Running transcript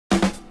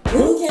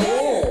Who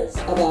cares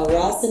about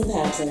Ross and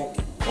Patrick?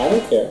 I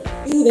don't care.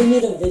 Ew, they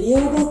made a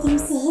video about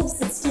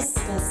themselves? It's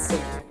disgusting.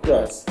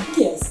 Gross.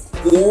 Yes.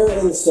 They're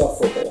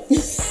insufferable.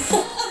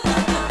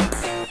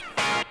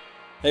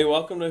 Hey,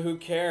 welcome to Who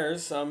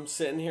Cares? I'm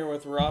sitting here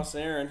with Ross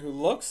Aaron, who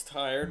looks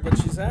tired, but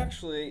she's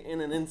actually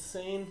in an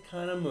insane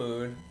kind of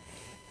mood.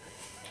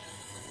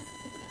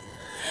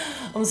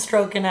 I'm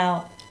stroking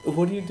out.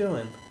 What are you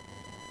doing?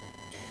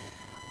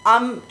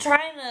 I'm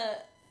trying to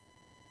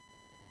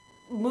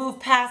move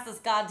past this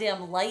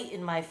goddamn light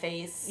in my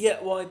face. Yeah,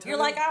 well, You're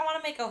like, I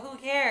want to make a who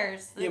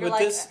cares. Yeah, You're but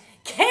like, this...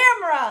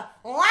 camera,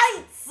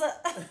 lights.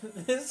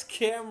 This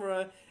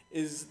camera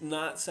is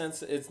not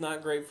it's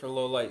not great for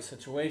low light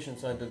situations,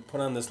 so I had to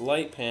put on this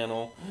light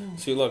panel.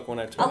 See, look, when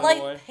I turn it away.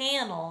 A light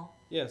panel?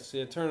 Yeah, see,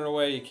 I turn it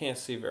away, you can't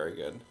see very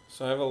good.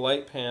 So I have a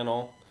light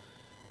panel.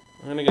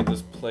 I'm going to get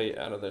this plate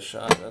out of the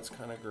shot. That's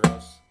kind of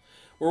gross.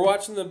 We're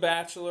watching The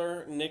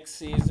Bachelor, Nick's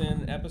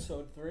season,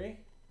 episode 3?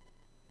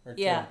 Or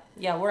 2?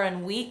 Yeah, we're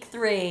in week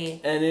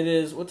 3. And it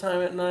is, what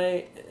time at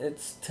night?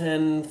 It's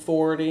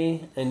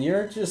 10:40, and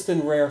you're just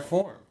in rare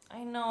form.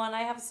 I know, and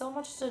I have so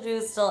much to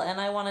do still, and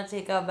I want to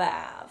take a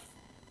bath.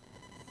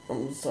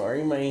 I'm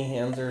sorry, my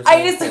hands are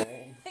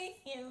cold.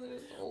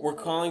 We're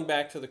calling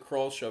back to the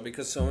Kroll Show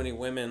because so many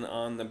women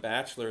on The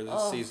Bachelor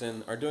this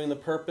season are doing the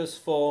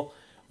purposeful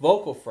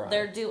vocal fry.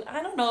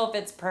 I don't know if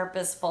it's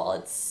purposeful.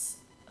 It's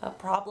a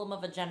problem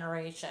of a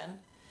generation.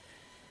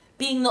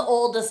 Being the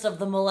oldest of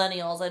the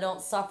millennials, I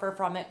don't suffer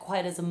from it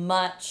quite as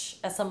much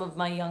as some of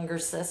my younger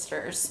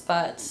sisters,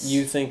 but...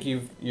 You think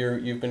you've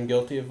been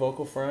guilty of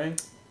vocal frying?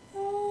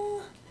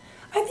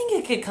 I think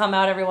it could come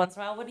out every once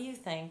in a while. What do you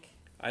think?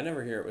 I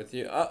never hear it with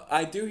you.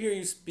 I do hear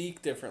you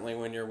speak differently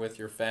when you're with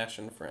your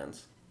fashion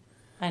friends.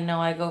 I know,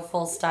 I go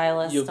full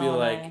stylist. You'll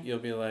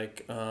be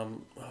like,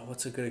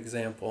 what's a good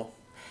example?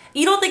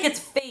 You don't think it's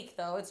fake,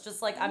 though. It's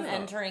just like I'm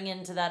entering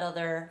into that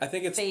other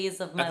phase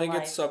of my life. I think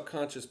it's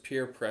subconscious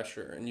peer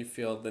pressure, and you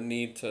feel the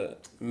need to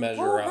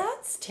measure up. Well,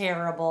 that's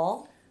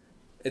terrible.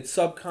 It's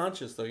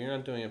subconscious, though. You're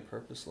not doing it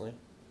purposely.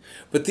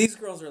 But these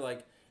girls are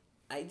like,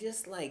 I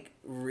just,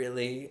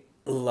 really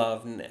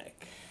love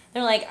Nick.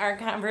 They're like, our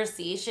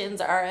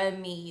conversations are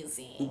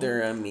amazing.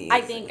 They're amazing.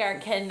 I think our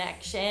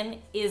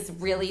connection is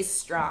really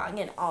strong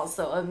and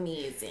also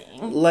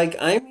amazing. Like,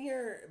 I'm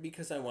here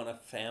because I want a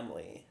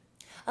family.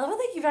 I love that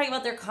they keep talking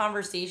about their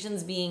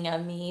conversations being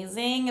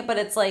amazing, but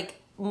it's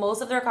like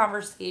most of their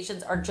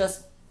conversations are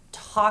just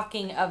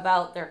talking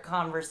about their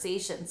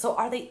conversation. So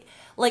are they,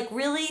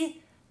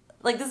 really,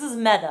 this is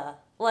meta.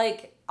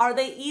 Are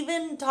they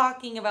even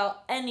talking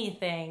about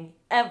anything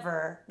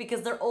ever?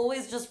 Because they're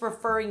always just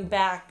referring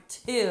back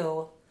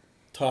to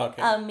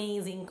talking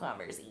amazing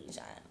conversations.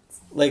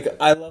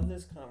 I love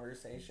this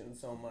conversation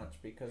so much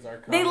because our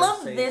conversations... They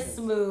love this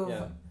move.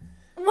 Yeah.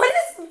 What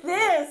is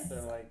this?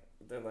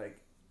 They're like...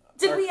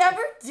 Did we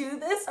ever do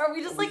this? Or are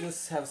we just We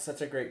just have such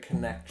a great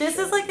connection. This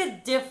is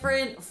a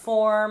different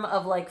form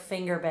of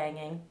finger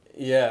banging.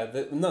 Yeah.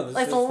 This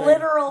is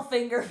literal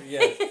finger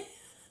banging.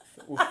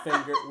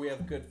 Yeah. We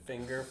have good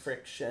finger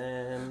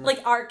friction.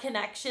 Our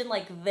connection,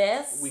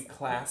 this. We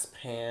clasp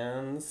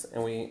hands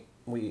and we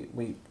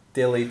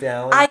dilly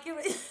dally.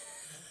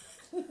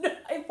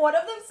 If one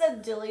of them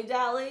said dilly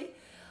dally,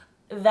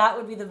 that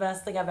would be the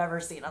best thing I've ever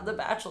seen on The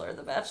Bachelor or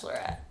The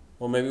Bachelorette.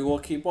 Well, maybe we'll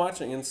keep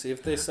watching and see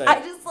if they say. I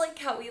just like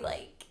how we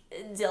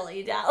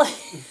dilly dally.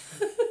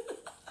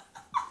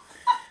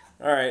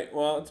 All right.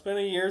 Well, it's been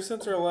a year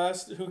since our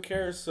last Who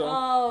Cares, so.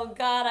 Oh,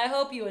 God. I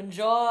hope you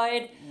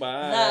enjoyed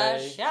Bye. the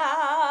show.